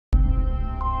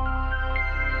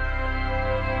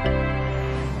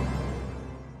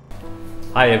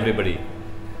Hi everybody.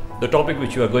 The topic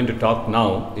which we are going to talk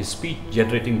now is speech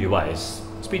generating device.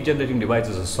 Speech generating device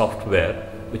is a software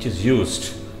which is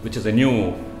used, which is a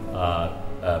new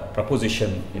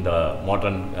proposition in the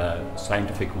modern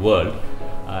scientific world,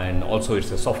 and also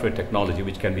it's a software technology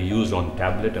which can be used on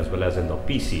tablet as well as in the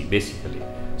PC basically.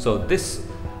 So this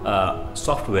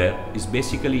software is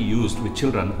basically used with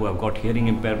children who have got hearing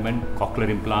impairment, cochlear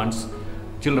implants,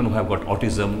 children who have got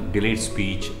autism, delayed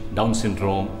speech, Down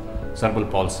syndrome, cerebral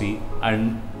palsy,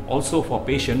 and also for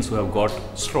patients who have got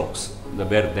strokes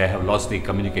where they have lost their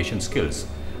communication skills.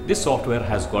 This software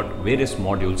has got various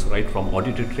modules, right from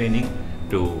auditory training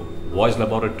to voice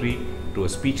laboratory to a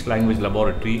speech language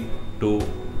laboratory to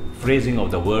phrasing of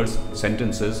the words,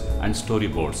 sentences and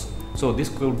storyboards. So this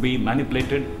could be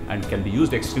manipulated and can be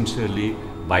used extensively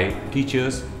by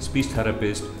teachers, speech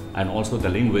therapists and also the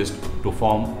linguist to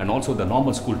form, and also the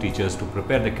normal school teachers to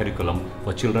prepare the curriculum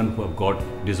for children who have got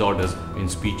disorders in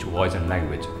speech, voice and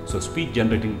language. So speech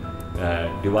generating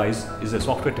device is a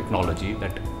software technology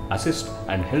that assists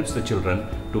and helps the children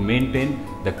to maintain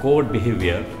the code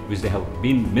behavior which they have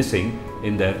been missing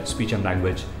in their speech and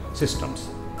language systems.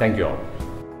 Thank you all.